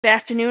Good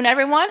afternoon,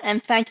 everyone,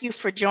 and thank you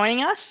for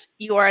joining us.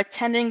 You are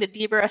attending the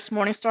DBRS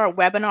Morningstar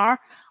webinar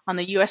on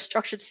the U.S.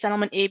 Structured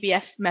Settlement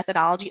ABS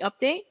Methodology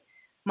Update.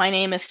 My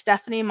name is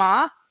Stephanie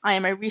Mah. I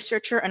am a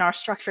researcher in our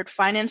Structured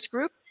Finance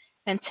group,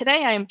 and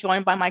today I am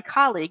joined by my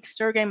colleague,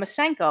 Sergey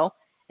Moiseenko,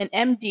 an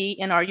MD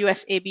in our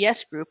U.S.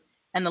 ABS group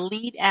and the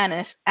lead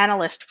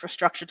analyst for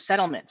structured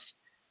settlements.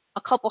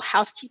 A couple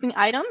housekeeping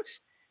items.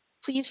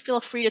 Please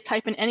feel free to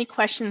type in any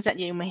questions that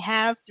you may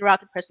have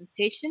throughout the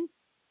presentation.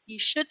 You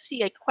should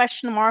see a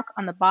question mark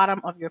on the bottom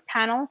of your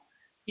panel.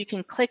 You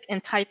can click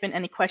and type in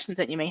any questions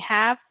that you may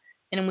have,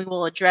 and we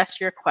will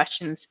address your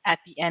questions at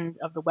the end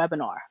of the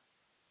webinar.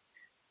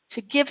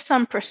 To give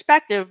some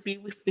perspective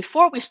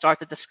before we start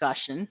the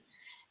discussion,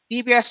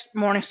 DBRS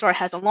Morningstar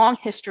has a long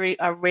history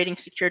of rating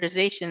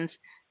securitizations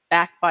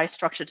backed by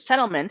structured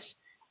settlements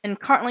and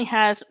currently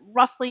has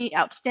roughly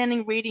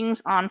outstanding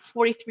ratings on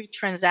 43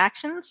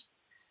 transactions.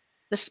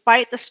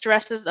 Despite the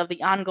stresses of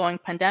the ongoing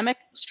pandemic,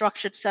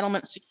 structured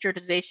settlement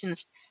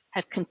securitizations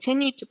have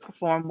continued to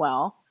perform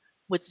well,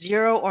 with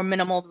zero or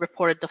minimal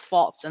reported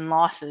defaults and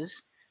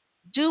losses,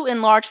 due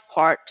in large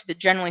part to the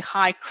generally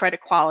high credit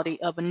quality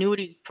of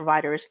annuity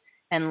providers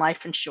and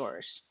life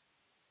insurers.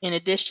 In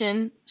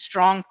addition,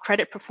 strong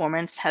credit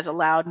performance has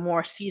allowed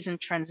more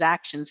seasoned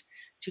transactions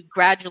to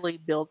gradually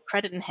build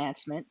credit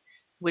enhancement,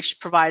 which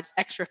provides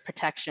extra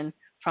protection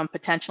from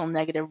potential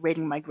negative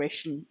rating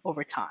migration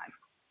over time.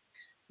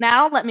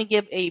 Now, let me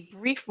give a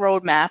brief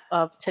roadmap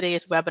of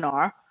today's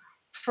webinar.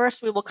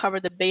 First, we will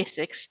cover the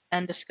basics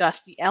and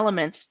discuss the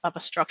elements of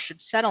a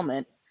structured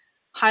settlement,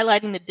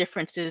 highlighting the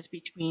differences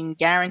between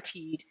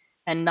guaranteed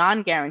and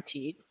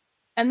non-guaranteed.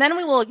 And then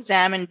we will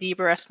examine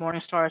DBRS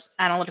Morningstar's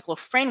analytical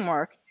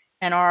framework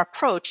and our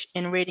approach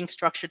in rating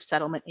structured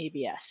settlement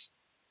ABS.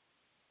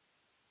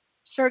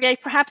 Sergey,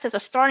 perhaps as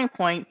a starting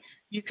point,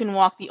 you can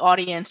walk the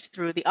audience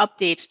through the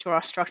updates to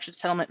our structured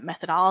settlement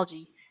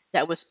methodology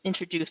that was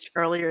introduced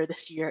earlier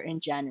this year in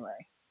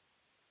January.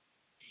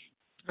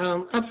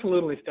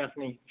 Absolutely,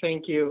 Stephanie.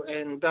 Thank you,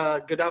 and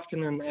good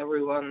afternoon,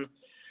 everyone.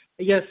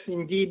 Yes,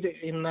 indeed,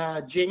 in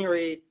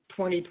January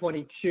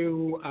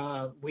 2022,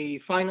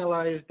 we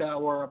finalized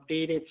our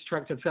updated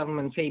structured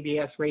settlements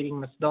ABS rating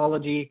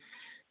methodology.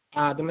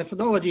 The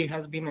methodology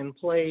has been in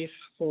place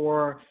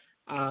for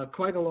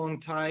quite a long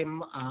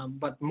time,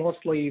 but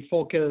mostly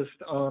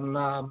focused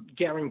on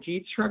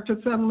guaranteed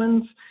structured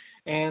settlements.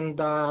 And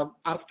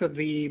after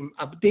the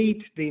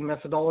update, the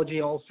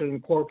methodology also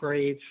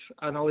incorporates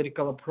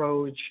analytical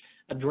approach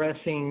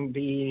addressing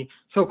the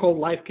so-called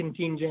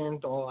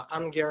life-contingent or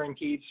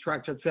unguaranteed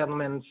structured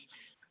settlements.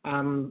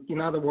 In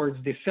other words,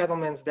 the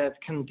settlements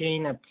that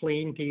contain a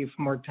plaintiff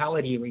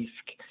mortality risk,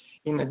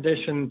 in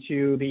addition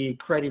to the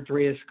credit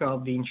risk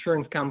of the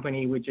insurance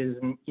company, which is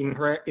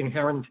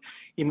inherent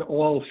in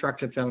all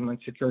structured settlement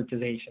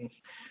securitizations.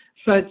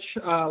 Such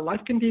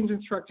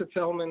life-contingent structured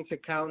settlements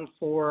account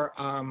for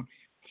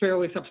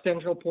fairly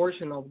substantial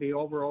portion of the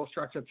overall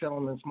structured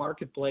settlements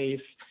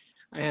marketplace,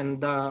 and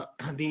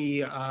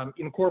the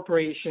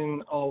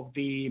incorporation of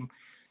the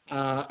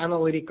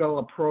analytical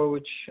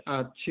approach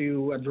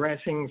to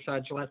addressing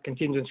such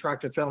life-contingent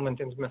structured settlement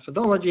in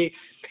methodology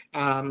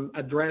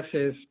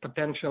addresses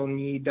potential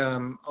need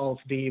of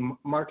the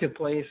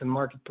marketplace and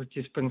market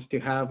participants to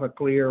have a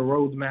clear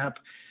roadmap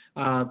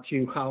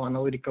to how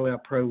analytically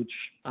approach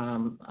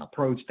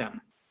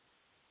them.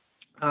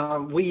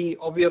 We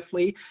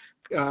obviously,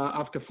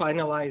 after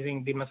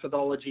finalizing the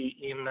methodology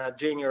in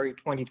January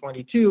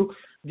 2022,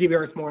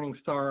 DBRS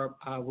Morningstar,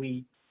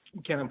 we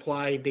can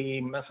apply the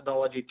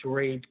methodology to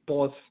rate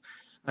both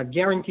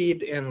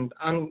guaranteed and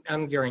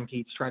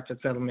unguaranteed structured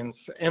settlements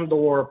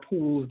and/or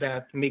pools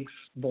that mix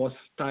both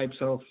types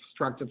of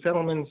structured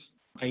settlements,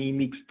 i.e.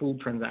 mixed pool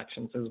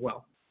transactions as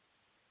well.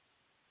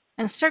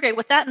 And Sergey,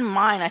 with that in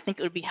mind, I think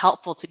it would be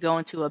helpful to go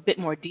into a bit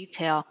more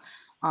detail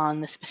on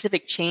the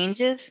specific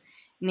changes,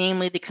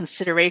 namely the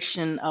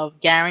consideration of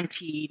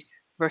guaranteed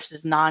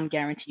versus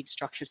non-guaranteed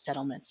structured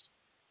settlements.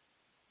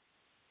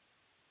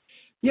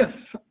 Yes.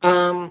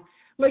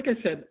 Like I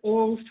said,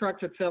 all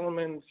structured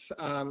settlements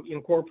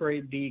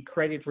incorporate the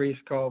credit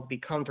risk of the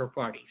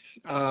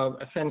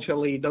counterparties.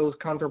 Essentially, those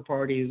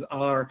counterparties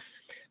are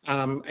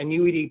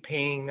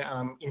annuity-paying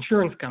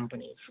insurance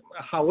companies.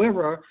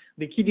 However,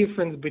 the key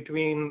difference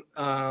between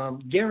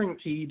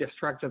guaranteed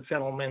structured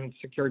settlement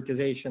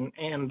securitization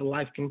and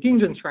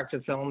life-contingent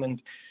structured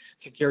settlement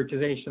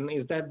securitization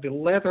is that the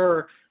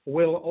latter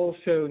will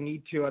also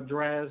need to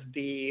address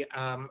the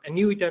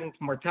annuitant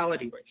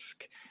mortality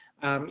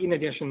risk, in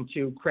addition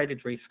to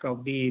credit risk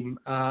of the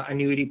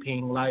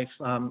annuity-paying life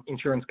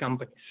insurance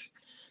companies.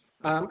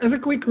 As a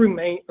quick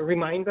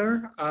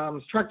reminder,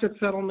 structured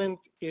settlement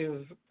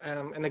is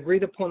an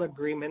agreed-upon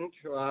agreement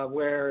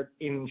where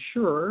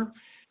insurer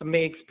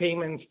makes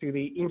payments to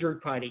the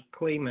injured party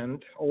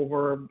claimant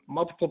over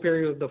multiple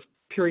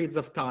periods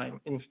of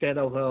time instead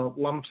of a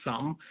lump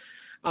sum.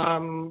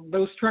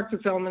 Those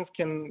structured settlements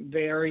can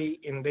vary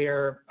in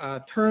their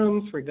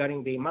terms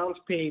regarding the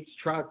amounts paid,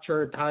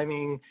 structure,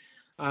 timing,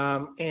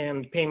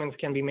 and payments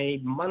can be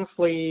made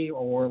monthly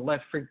or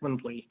less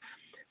frequently.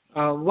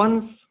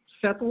 Once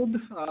settled,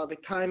 the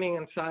timing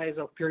and size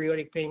of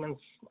periodic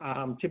payments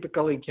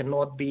typically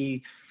cannot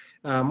be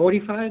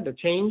modified or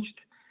changed.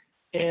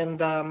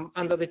 And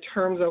under the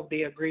terms of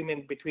the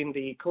agreement between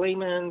the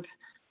claimant,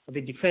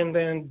 the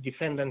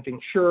defendant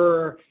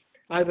insurer,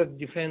 either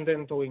the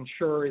defendant or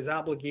insurer is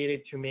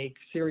obligated to make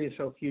a series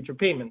of future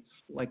payments,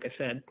 like I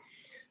said.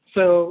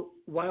 So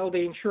while the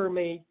insurer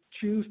may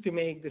choose to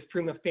make the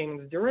stream of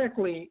payments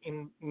directly,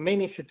 in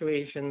many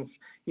situations,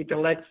 it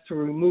elects to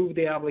remove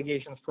the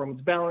obligations from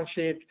its balance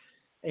sheet.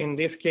 In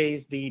this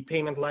case, the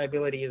payment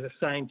liability is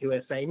assigned to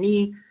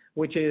assignee,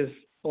 which is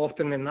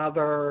often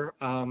another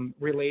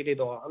related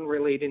or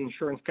unrelated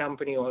insurance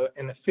company or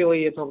an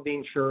affiliate of the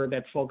insurer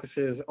that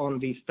focuses on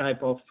this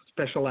type of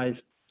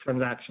specialized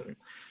transaction.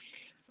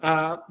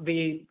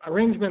 The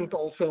arrangement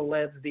also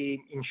lets the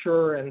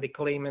insurer and the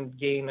claimant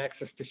gain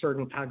access to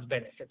certain tax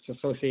benefits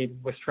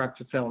associated with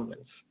structured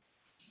settlements.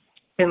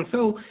 And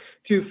so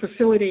to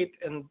facilitate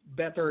and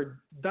better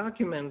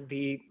document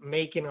the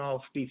making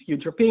of these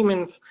future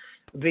payments,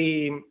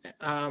 the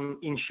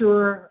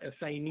insurer,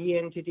 assignee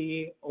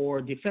entity,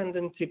 or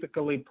defendant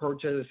typically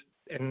purchase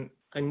an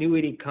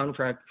annuity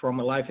contract from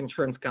a life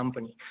insurance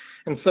company.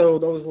 And so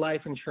those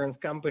life insurance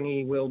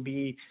company will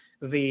be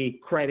the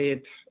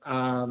credit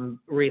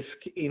risk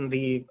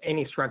in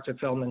any structured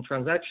settlement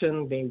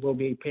transaction. They will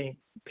be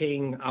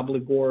paying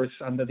obligors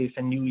under these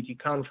annuity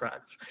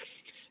contracts.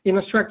 In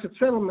a structured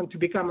settlement, to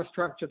become a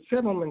structured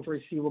settlement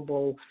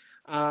receivable,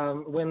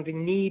 when the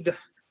need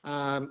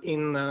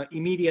in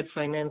immediate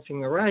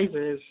financing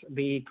arises,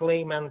 the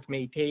claimant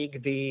may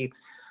take the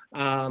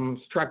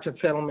structured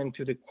settlement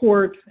to the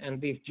court,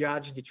 and if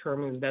judge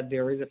determines that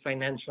there is a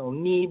financial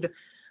need,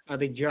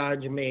 the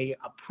judge may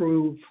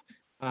approve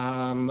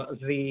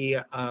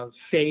the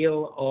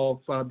sale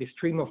of the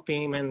stream of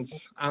payments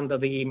under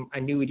the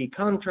annuity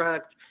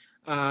contract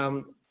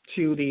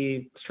to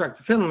the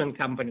structured settlement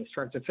company,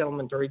 structured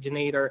settlement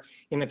originator,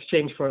 in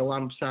exchange for a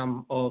lump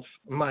sum of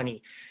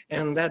money.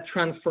 And that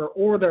transfer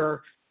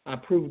order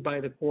approved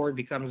by the court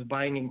becomes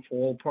binding for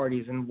all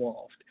parties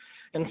involved.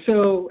 And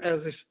so,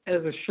 as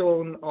is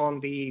shown on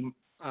the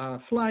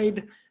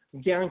slide,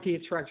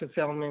 guaranteed structured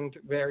settlement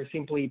very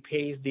simply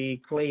pays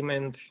the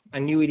claimant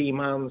annuity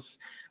amounts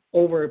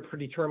over a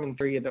predetermined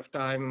period of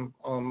time,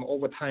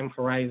 over time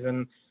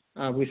horizon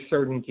with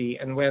certainty.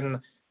 And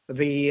when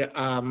the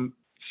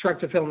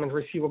structured settlement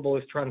receivable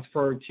is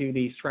transferred to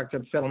the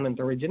structured settlement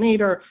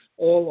originator,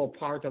 all or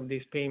part of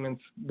these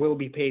payments will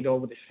be paid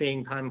over the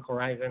same time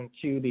horizon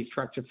to the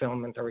structured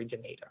settlement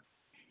originator.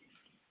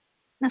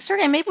 Now,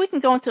 Sergey, maybe we can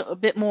go into a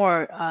bit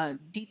more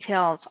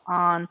details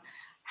on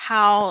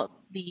how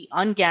the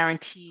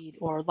unguaranteed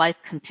or life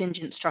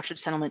contingent structured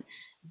settlement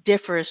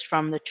differs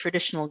from the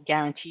traditional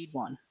guaranteed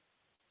one.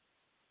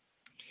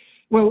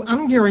 Well,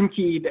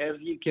 unguaranteed, as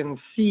you can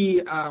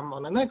see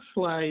on the next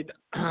slide,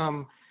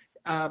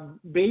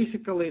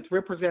 basically it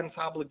represents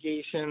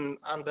obligation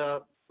under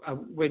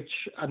which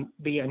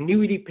the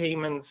annuity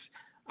payments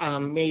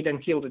made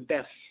until the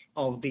death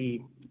of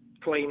the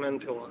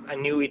claimant or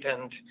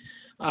annuitant.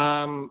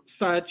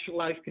 Such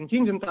life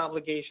contingent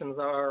obligations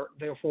are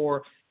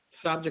therefore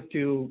subject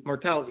to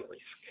mortality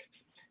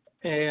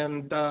risk.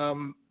 And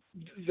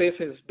this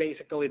is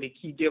basically the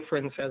key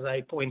difference, as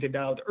I pointed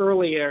out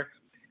earlier.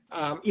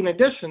 In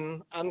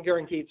addition,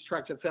 unguaranteed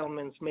structured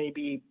settlements may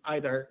be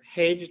either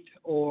hedged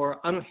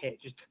or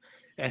unhedged.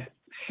 A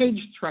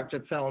hedged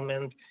structured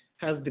settlement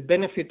has the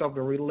benefit of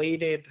a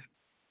related,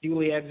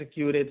 duly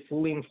executed,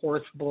 fully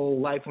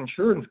enforceable life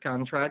insurance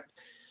contract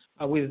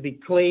with the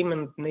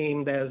claimant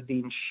named as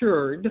the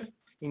insured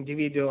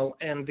individual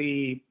and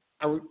the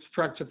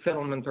structured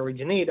settlement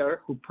originator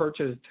who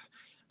purchased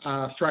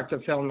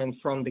structured settlements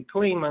from the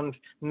claimant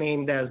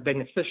named as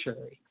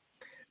beneficiary.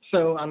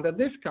 So under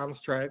this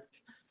construct,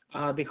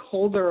 the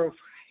holder of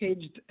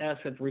hedged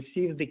asset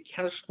receives the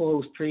cash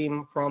flow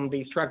stream from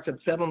the structured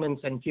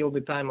settlements until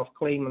the time of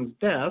claimant's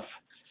death,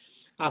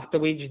 after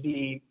which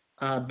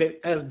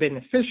as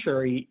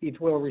beneficiary,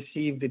 it will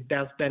receive the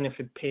death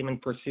benefit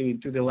payment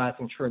pursuant to the life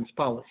insurance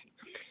policy.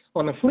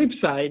 On the flip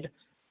side,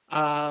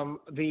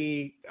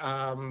 the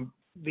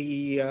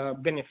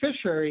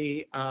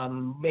beneficiary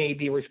may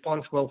be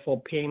responsible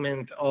for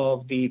payment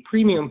of the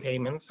premium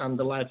payments on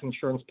the life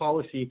insurance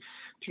policy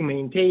to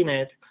maintain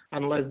it,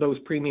 unless those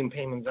premium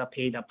payments are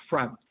paid up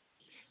front.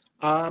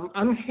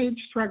 Unhedged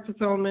structured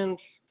settlement,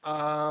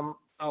 a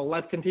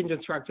life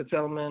contingent structured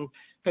settlement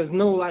has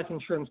no life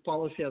insurance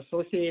policy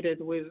associated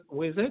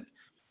with it.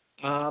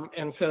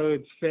 And so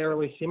it's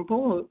fairly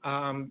simple.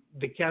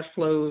 The cash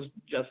flows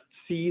just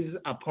cease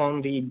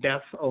upon the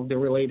death of the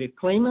related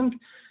claimant,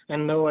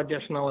 and no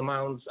additional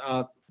amounts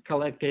are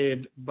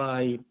collected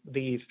by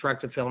the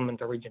structured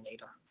settlement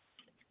originator.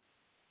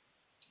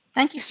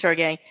 Thank you,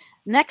 Sergey.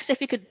 Next, if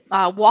you could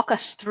walk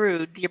us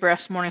through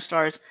DBRS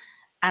Morningstar's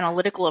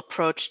analytical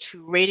approach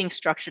to rating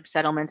structured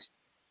settlements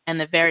and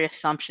the various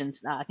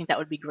assumptions, I think that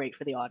would be great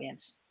for the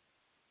audience.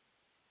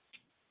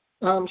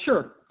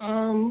 Sure.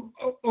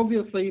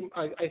 Obviously,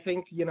 I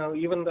think,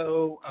 even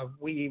though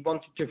we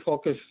wanted to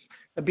focus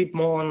a bit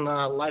more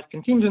on life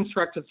contingent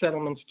structured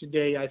settlements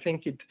today, I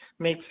think it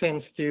makes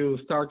sense to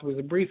start with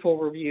a brief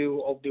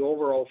overview of the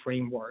overall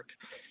framework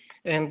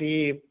and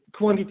the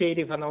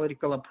quantitative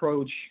analytical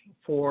approach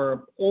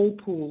for all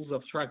pools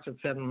of structured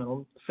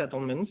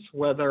settlements,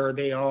 whether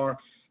they are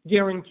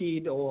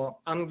guaranteed or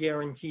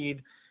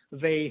unguaranteed.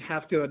 They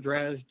have to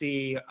address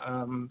the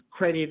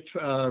credit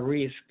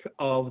risk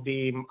of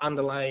the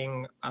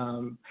underlying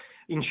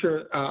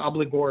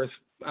obligors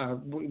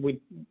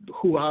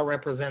who are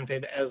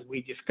represented, as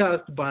we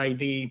discussed, by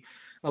the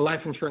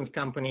life insurance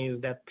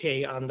companies that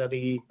pay under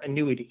the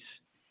annuities,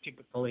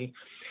 typically.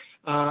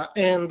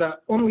 And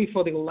only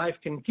for the life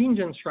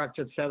contingent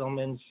structured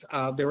settlements,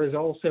 there is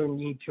also a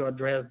need to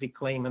address the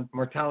claimant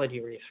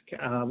mortality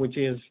risk, which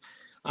is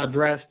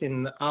addressed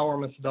in our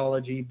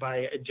methodology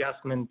by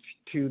adjustment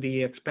to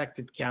the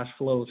expected cash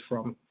flows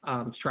from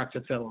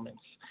structured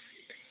settlements.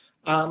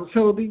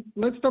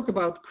 Let's talk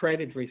about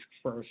credit risk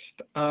first.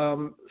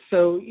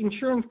 So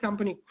insurance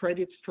company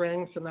credit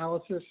strength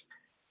analysis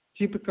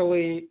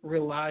typically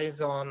relies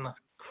on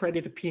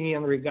credit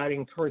opinion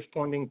regarding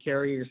corresponding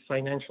carrier's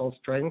financial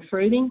strength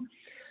rating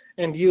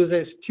and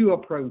uses two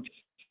approaches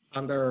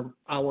under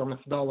our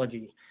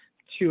methodology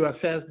to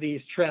assess the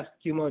stressed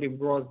cumulative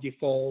gross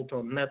default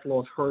or net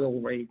loss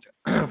hurdle rate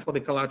for the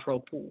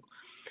collateral pool.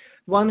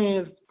 One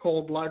is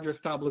called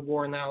largest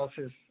obligor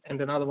analysis, and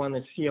another one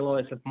is CLO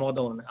asset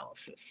model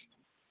analysis.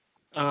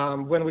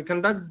 When we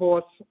conduct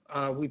both,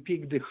 we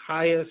pick the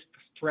highest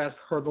stress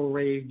hurdle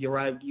rate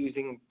derived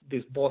using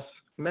these both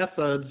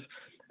methods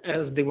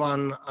as the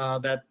one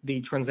that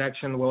the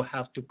transaction will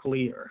have to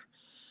clear.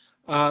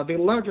 The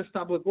largest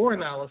obligor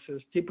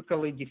analysis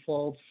typically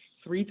defaults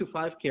 3 to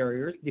 5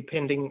 carriers,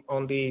 depending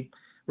on the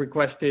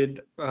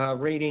requested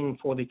rating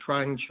for the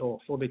tranche or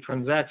for the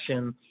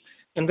transaction,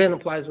 and then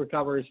applies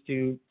recoveries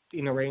to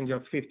in a range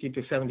of 50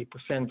 to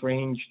 70%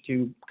 range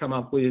to come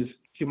up with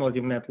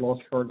cumulative net loss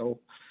hurdle.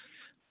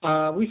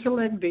 We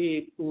select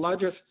the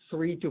largest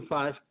 3 to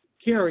 5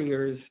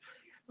 carriers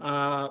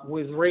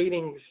with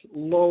ratings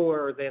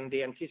lower than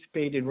the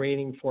anticipated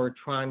rating for a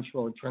tranche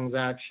or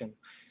transaction.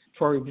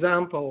 For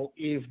example,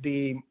 if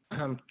the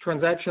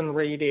transaction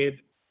rated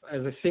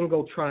as a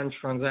single tranche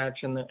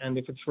transaction, and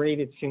if it's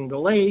rated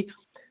single A,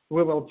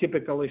 we will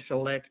typically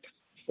select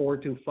 4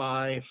 to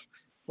 5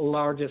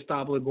 largest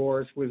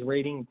obligors with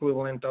rating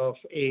equivalent of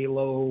A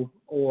low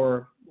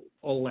or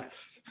less,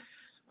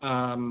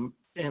 and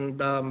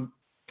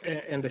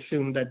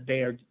assume that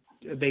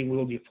they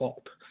will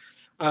default.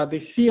 The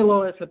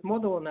CLO asset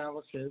model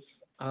analysis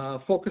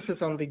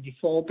focuses on the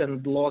default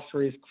and loss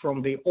risk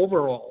from the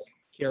overall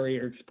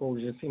carrier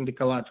exposures in the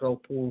collateral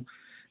pool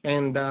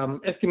and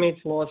estimates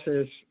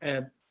losses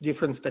at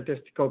different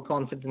statistical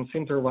confidence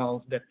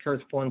intervals that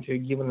correspond to a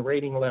given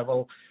rating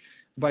level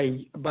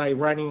by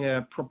running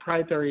a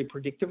proprietary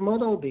predictive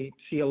model, the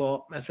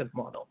CLO asset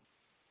model.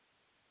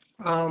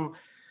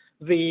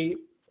 The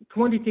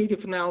quantitative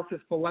analysis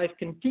for life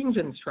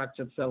contingent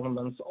structured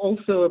settlements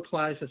also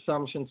applies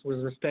assumptions with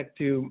respect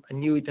to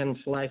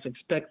annuitant's life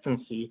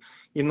expectancy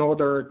in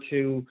order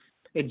to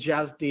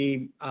adjust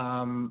the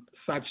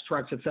such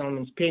structured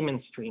settlements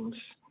payment streams.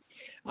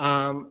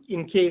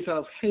 In case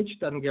of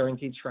hedged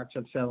unguaranteed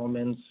structured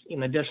settlements,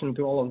 in addition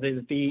to all of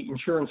this, the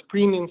insurance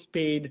premiums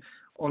paid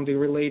on the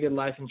related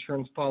life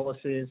insurance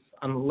policies,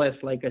 unless,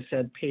 like I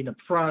said, paid up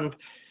front,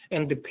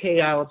 and the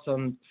payouts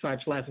on such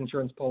life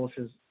insurance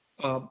policies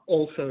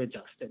also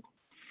adjusted.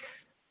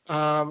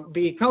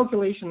 The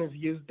calculation is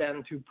used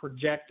then to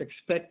project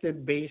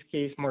expected base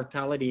case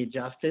mortality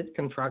adjusted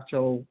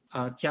contractual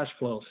cash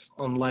flows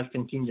on life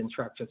contingent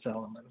structured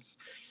settlements.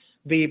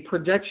 The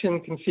projection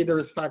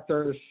considers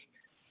factors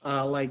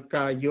like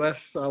U.S.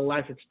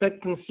 life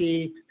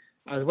expectancy,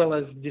 as well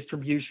as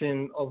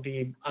distribution of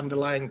the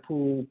underlying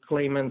pool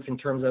claimants in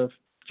terms of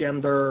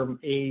gender,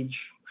 age,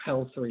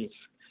 health risk.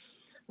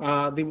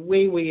 The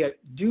way we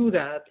do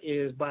that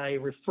is by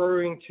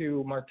referring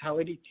to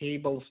mortality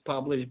tables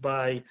published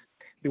by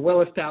the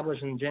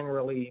well-established and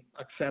generally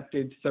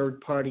accepted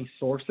third-party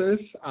sources.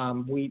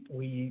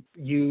 We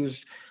use,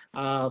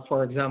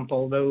 for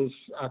example, those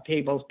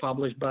tables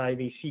published by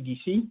the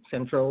CDC,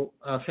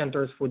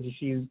 Centers for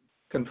Disease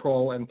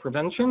Control and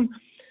Prevention.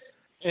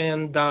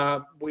 And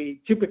we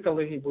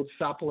typically would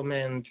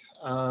supplement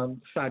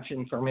such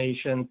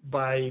information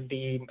by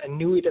the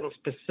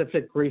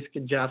annuitant-specific risk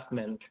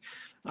adjustment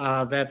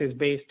that is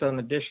based on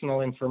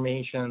additional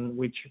information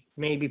which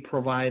may be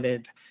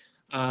provided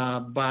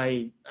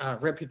by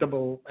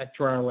reputable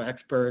actuarial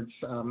experts.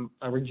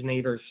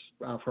 Originators,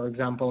 for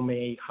example,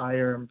 may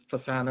hire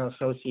Fasano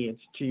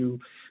Associates to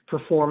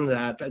perform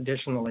that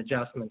additional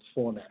adjustments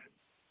for them.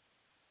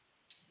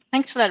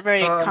 Thanks for that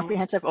very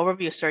comprehensive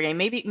overview, Sergey.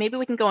 Maybe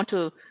we can go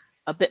into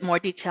a bit more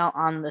detail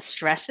on the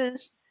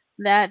stresses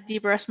that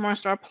DBRS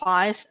Morningstar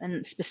applies,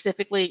 and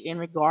specifically in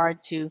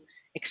regard to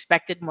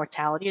expected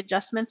mortality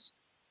adjustments.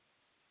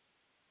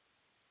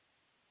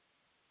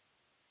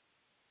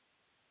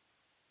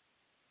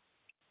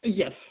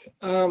 Yes.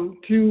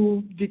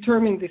 To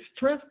determine the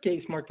stress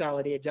case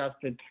mortality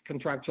adjusted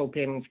contractual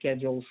payment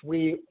schedules,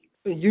 we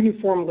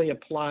uniformly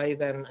apply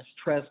then a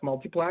stress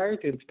multiplier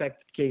to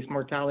expected case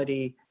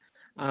mortality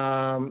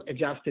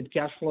adjusted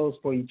cash flows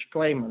for each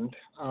claimant.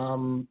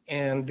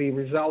 And the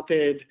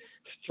resulted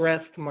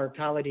stressed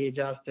mortality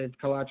adjusted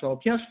collateral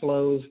cash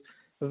flows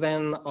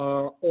then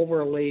are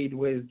overlaid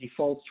with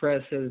default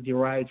stresses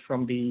derived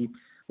from the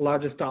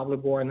largest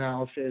obligor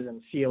analysis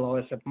and CLO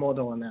asset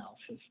model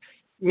analysis,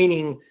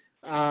 meaning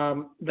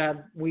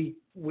that we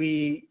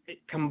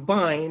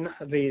combine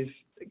these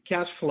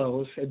cash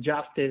flows,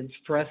 adjusted,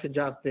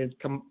 stress-adjusted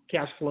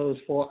cash flows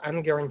for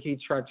unguaranteed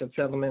structured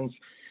settlements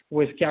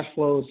with cash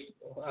flows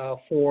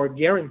for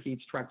guaranteed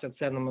structured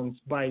settlements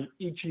by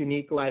each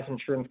unique life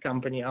insurance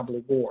company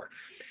obligor.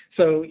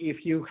 So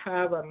if you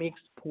have a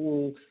mixed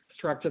pool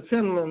structured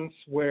settlements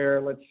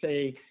where, let's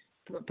say,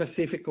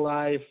 Pacific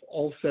Life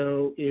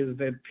also is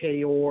the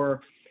payor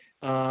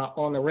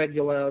on a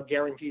regular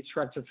guaranteed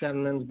structured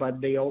settlements, but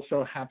they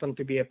also happen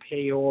to be a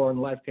payor on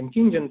life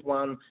contingent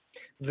one,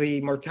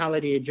 the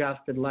mortality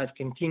adjusted life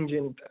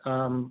contingent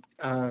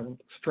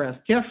stress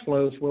cash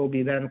flows will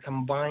be then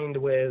combined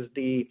with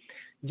the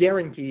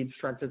guaranteed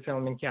structured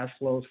settlement cash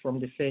flows from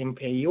the same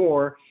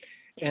payor,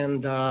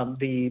 and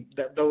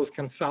those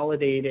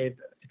consolidated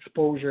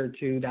exposure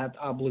to that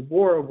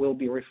obligor will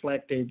be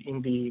reflected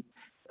in the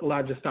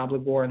largest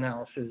obligor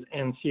analysis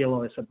and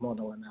CLO asset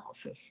model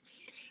analysis.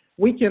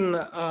 We can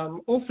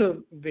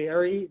also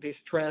vary the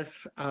stress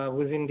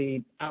within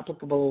the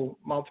applicable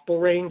multiple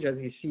range. As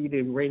you see,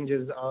 the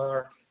ranges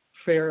are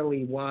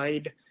fairly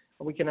wide.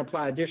 We can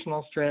apply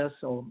additional stress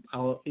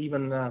or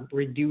even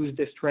reduce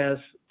the stress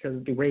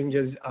because the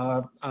ranges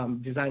are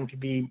designed to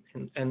be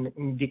in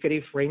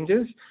indicative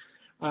ranges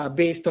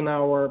based on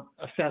our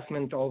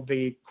assessment of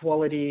the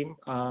quality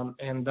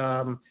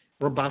and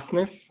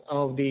robustness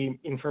of the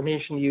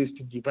information used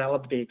to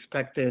develop the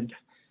expected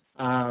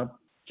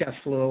cash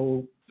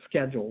flow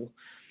schedule.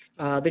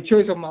 The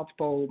choice of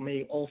multiple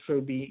may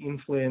also be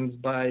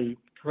influenced by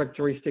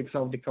characteristics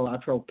of the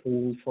collateral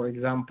pool, for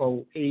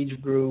example, age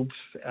groups,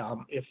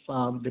 if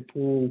the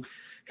pool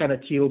kind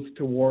of tilts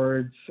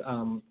towards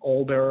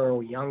older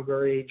or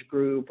younger age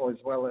group, or as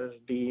well as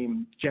the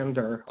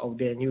gender of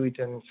the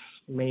annuitants,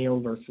 male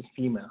versus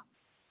female.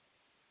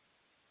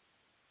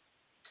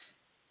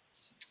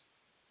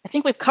 I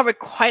think we've covered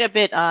quite a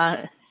bit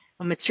of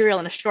material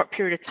in a short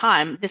period of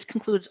time. This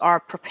concludes our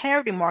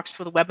prepared remarks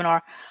for the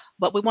webinar,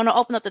 but we want to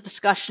open up the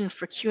discussion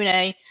for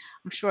Q&A.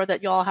 I'm sure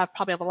that you all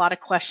probably have a lot of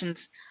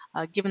questions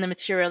given the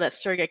material that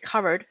Sergey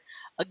covered.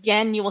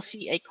 Again, you will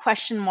see a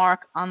question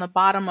mark on the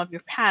bottom of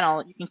your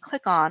panel. You can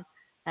click on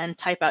and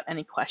type out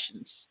any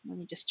questions. Let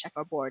me just check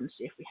our board and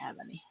see if we have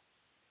any.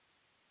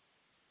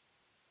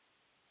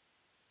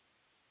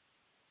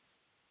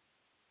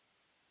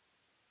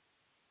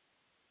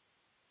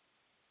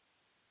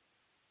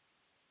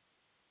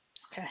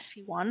 Okay, I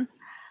see one.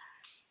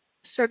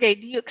 Sergey,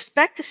 do you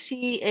expect to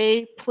see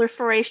a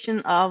proliferation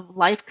of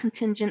life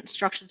contingent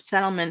structured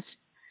settlements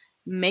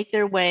make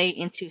their way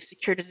into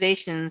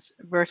securitizations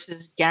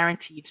versus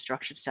guaranteed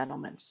structured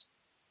settlements?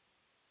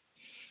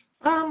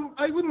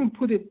 I wouldn't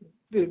put it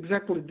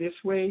exactly this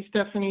way,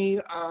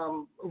 Stephanie,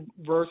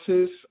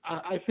 versus,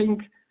 I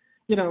think,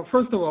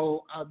 first of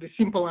all, the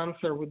simple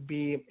answer would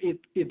be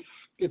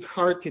it's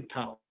hard to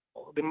tell.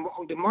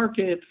 The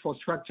market for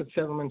structured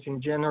settlements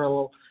in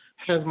general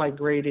has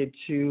migrated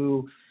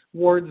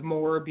towards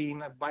more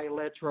being a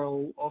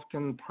bilateral,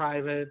 often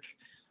private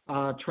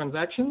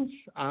transactions.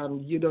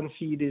 You don't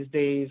see these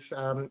days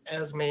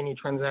as many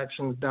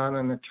transactions done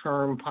in the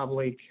term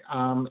public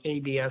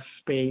ABS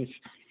space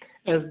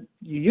as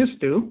you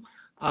used to.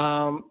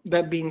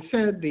 That being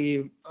said,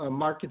 the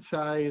market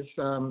size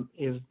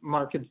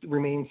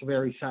remains a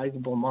very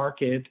sizable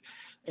market.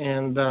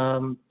 And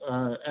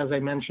as I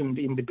mentioned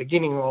in the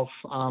beginning of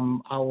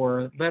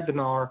our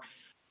webinar,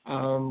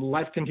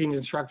 life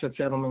contingent structured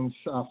settlements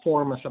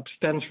form a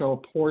substantial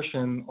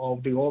portion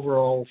of the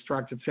overall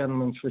structured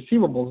settlements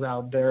receivables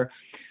out there.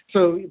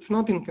 So it's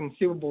not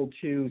inconceivable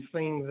to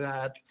think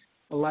that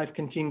life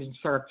contingent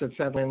structured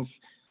settlements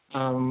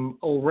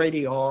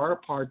already are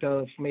part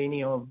of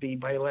many of the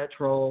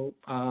bilateral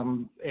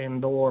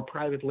and or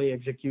privately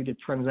executed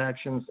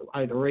transactions,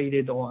 either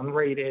rated or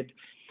unrated,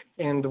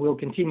 and will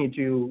continue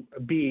to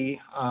be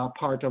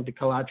part of the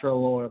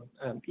collateral or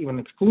even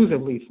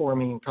exclusively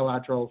forming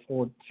collateral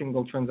for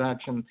single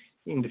transaction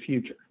in the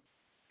future.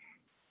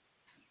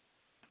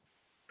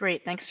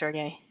 Great, thanks,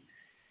 Sergey.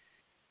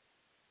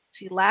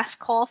 See, last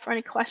call for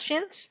any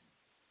questions.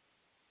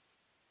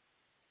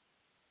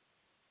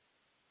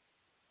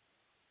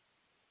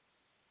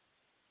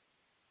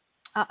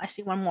 I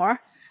see one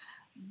more.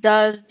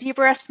 Does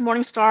DBRS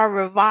Morningstar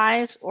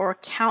revise or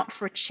account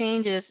for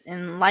changes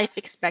in life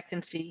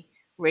expectancy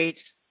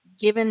rates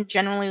given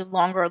generally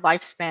longer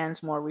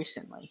lifespans more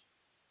recently?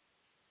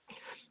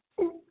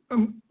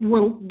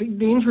 Well,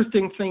 the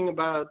interesting thing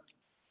about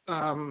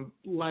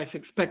life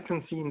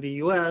expectancy in the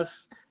U.S.,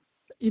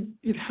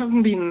 it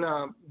hasn't been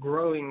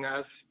growing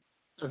as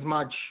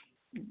much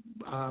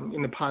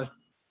in the past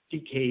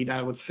decade,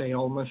 I would say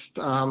almost.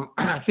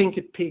 I think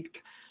it peaked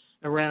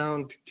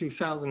around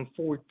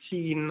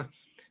 2014,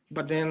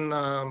 but then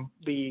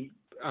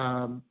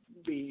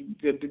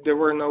there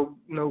were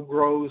no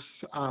growth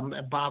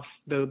above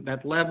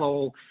that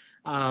level.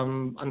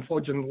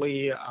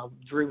 Unfortunately,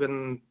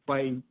 driven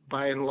by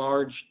and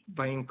large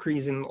by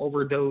increasing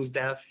overdose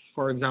deaths,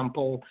 for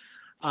example.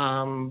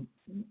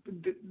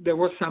 There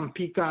was some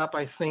pickup,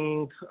 I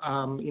think,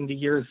 in the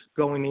years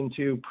going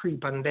into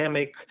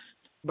pre-pandemic,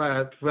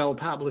 but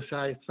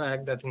well-publicized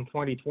fact that in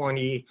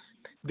 2020,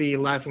 the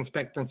life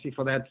expectancy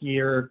for that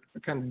year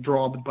kind of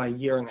dropped by a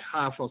year and a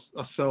half or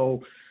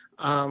so.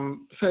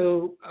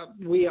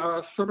 We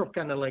are sort of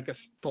kind of like a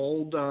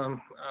stalled,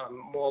 more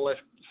or less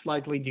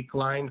slightly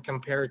declined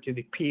compared to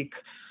the peak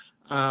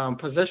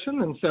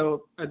position. And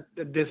so at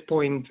this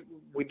point,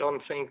 we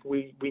don't think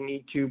we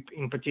need to,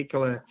 in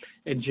particular,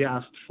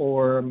 adjust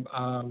for,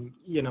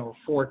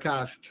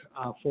 forecast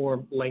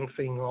for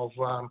lengthening of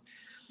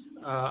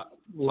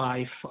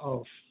life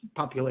of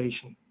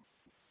population.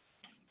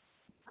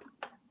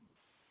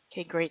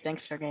 Okay, great.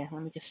 Thanks, Sergey.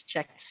 Let me just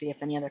check to see if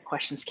any other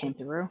questions came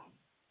through.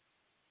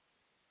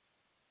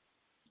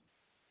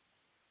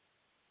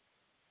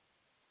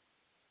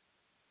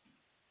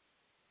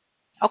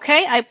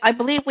 Okay, I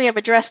believe we have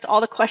addressed all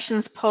the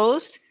questions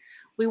posed.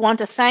 We want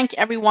to thank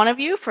every one of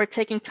you for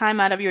taking time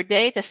out of your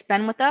day to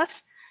spend with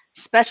us.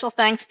 Special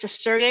thanks to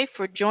Sergey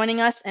for joining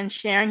us and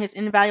sharing his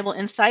invaluable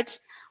insights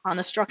on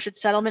the structured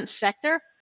settlement sector.